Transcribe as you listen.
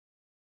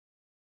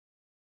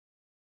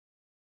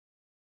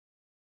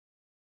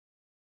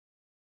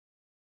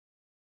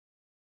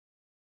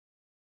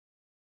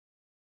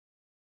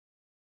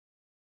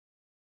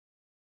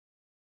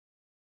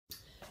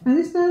And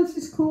this dance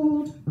is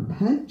called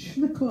Punch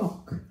the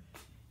Clock.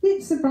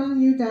 It's a brand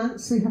new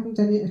dance, we haven't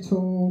done it at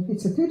all.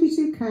 It's a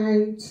 32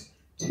 count,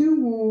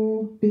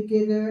 2-wall,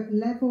 beginner,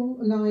 level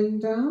line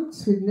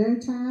dance with no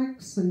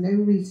tags and no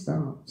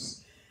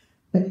restarts.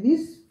 But it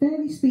is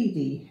fairly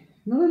speedy.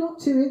 Not a lot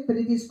to it, but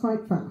it is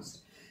quite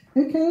fast.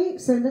 Okay,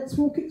 so let's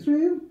walk it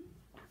through.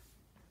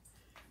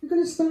 We're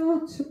going to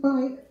start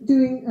by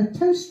doing a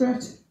toe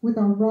strut with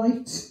our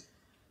right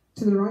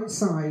to the right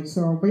side,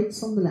 so our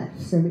weight's on the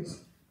left. So it's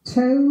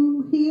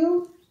toe,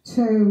 heel,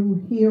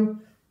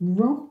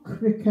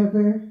 rock,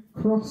 recover,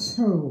 cross,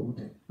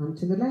 hold. And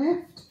to the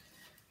left,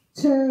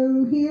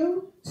 toe,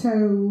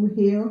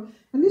 heel.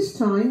 And this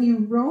time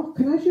you rock,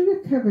 and as you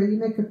recover, you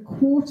make a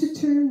quarter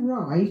turn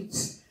right,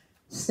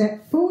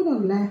 step forward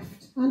on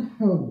left, and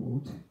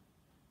hold.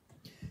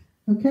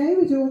 Okay,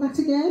 we do all that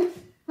again.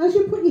 As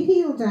you put your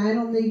heel down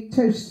on the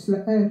toe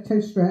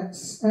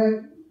struts,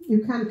 you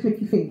can click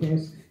your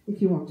fingers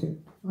if you want to.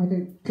 I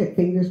don't click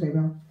fingers very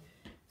well.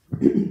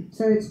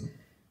 So it's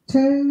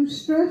toe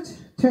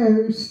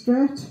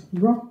strut,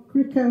 rock,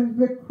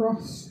 recover,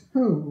 cross,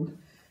 hold.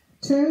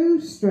 Toe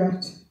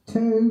strut,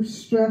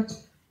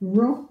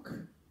 rock,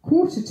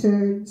 quarter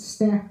turn,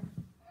 step,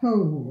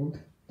 hold.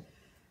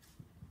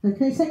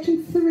 Okay,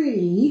 section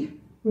 3,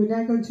 we're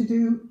now going to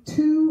do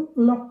 2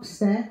 lock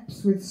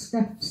steps with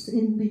scuffs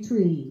in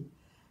between,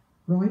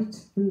 right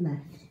and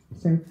left.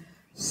 So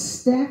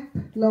step,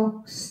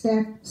 lock,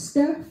 step,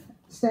 scuff,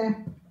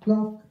 step,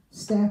 lock,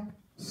 step,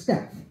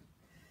 scuff.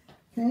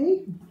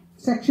 Okay,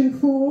 section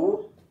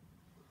 4,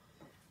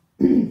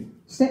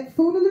 step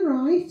forward on the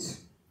right,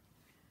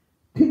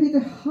 pivot a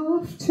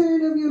half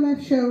turn of your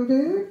left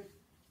shoulder,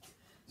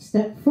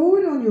 step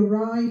forward on your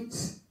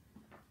right,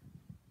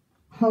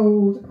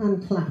 hold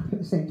and clap at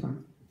the same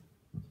time.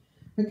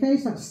 Okay,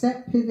 so that's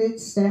step, pivot,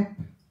 step,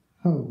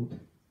 hold.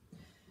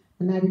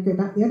 And now we go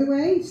back the other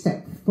way,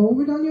 step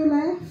forward on your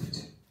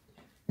left,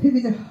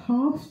 pivot a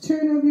half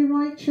turn of your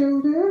right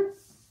shoulder,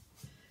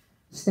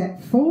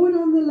 step forward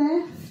on the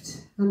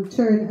left and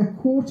turn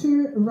a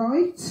quarter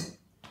right,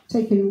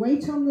 taking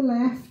weight on the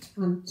left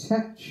and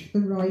touch the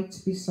right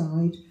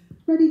beside.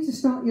 Ready to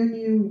start your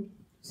new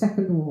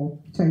second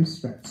wall toe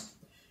strut.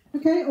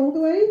 Okay, all the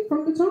way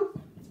from the top.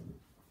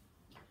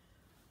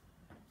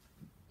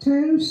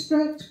 Toe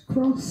strut,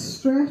 cross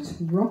strut,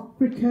 rock,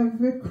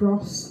 recover,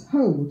 cross,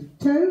 hold.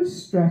 Toe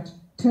strut,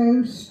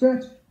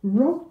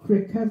 rock,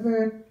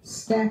 recover,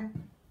 step,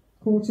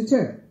 quarter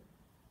turn.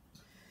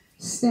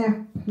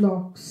 Step,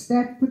 lock,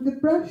 step with the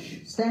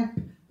brush, step,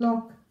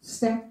 lock,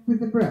 step with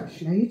the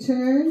brush. Now your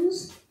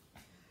turns.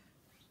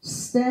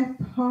 Step,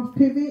 half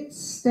pivot,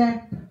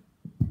 step,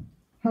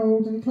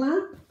 hold and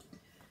clap.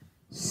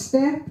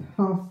 Step,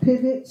 half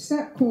pivot,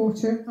 step,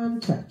 quarter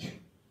and touch.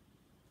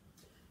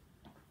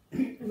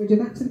 We do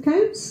that to the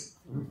counts.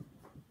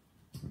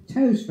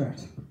 Toe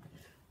strut.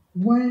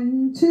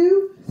 1,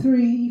 2,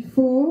 3,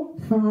 4,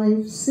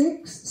 5,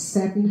 6,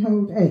 7,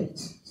 hold 8.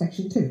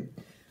 Section 2.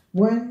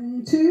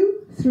 1,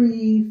 2,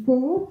 3,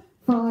 4,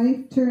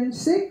 5, turn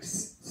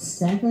 6,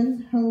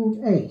 7,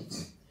 hold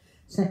 8.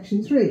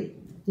 Section 3.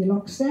 Your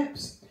lock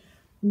steps.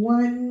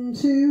 1,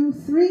 2,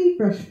 3,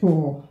 brush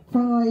 4,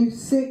 5,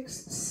 6,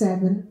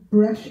 7,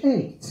 brush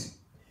 8.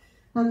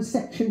 And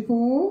section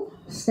 4,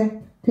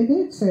 step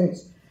pivot. So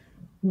it's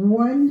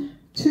 1,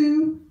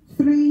 2,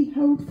 3,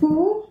 hold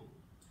 4,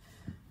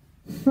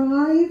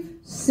 5,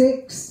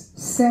 6,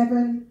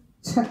 7,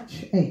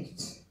 touch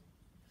 8.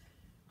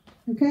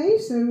 Okay,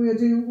 so we'll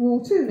do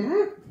wall 2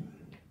 now.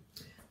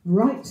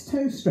 Right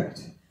toe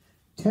strut,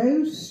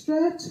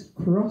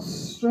 cross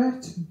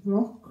strut,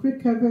 rock,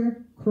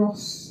 recover,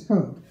 cross,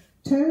 hold.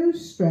 Toe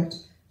strut,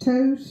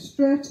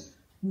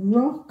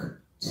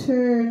 rock,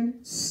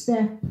 turn,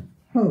 step,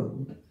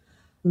 hold.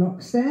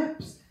 Lock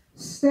steps,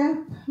 step,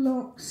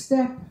 lock,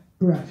 step,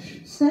 brush.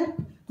 Step,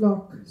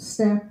 lock,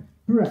 step,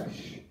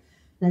 brush.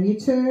 Now you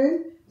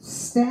turn,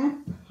 step,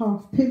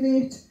 half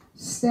pivot,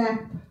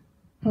 step,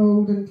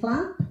 hold and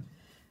clap.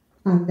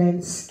 And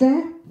then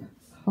step,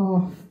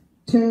 half,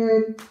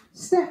 turn,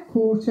 step,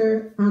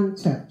 quarter and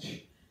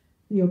touch.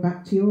 You're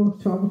back to your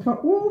 12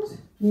 o'clock walls,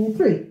 wall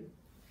 3.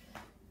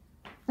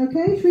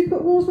 Okay, should we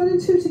put walls 1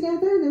 and 2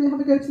 together and then we'll have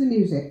a go to the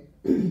music.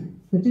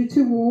 We'll do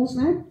 2 walls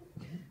now.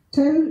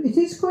 Toe, it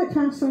is quite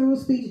fast, so I will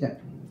speed it up.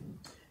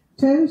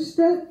 Toe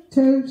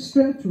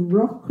strut,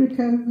 rock,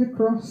 recover,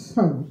 cross,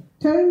 hold.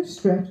 Toe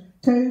strut,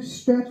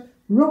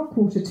 rock,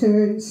 quarter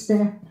turn,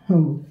 step,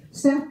 hold.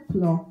 Step,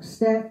 lock,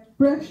 step,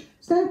 brush,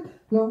 step,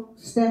 lock,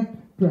 step,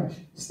 brush.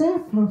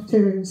 Step, half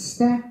turn,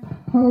 step,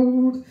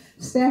 hold.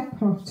 Step,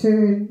 half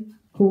turn,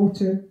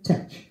 quarter,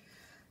 touch.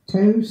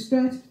 Toe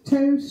strut,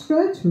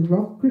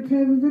 rock,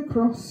 recover,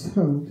 cross,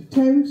 hold.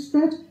 Toe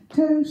strut,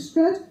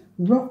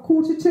 rock,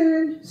 quarter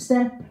turn,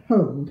 step,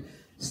 hold.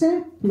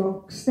 Step,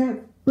 lock,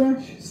 step,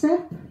 brush,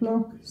 step,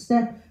 lock,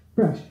 step,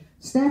 brush.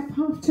 Step,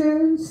 half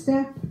turn,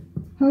 step,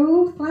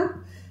 hold, clap.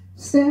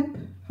 Step,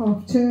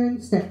 half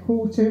turn, step,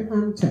 quarter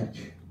and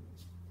touch.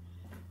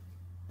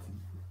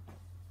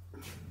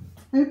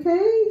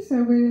 Okay,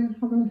 so we'll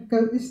have a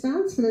go at this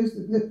dance for those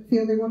that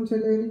feel they want to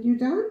learn a new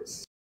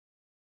dance.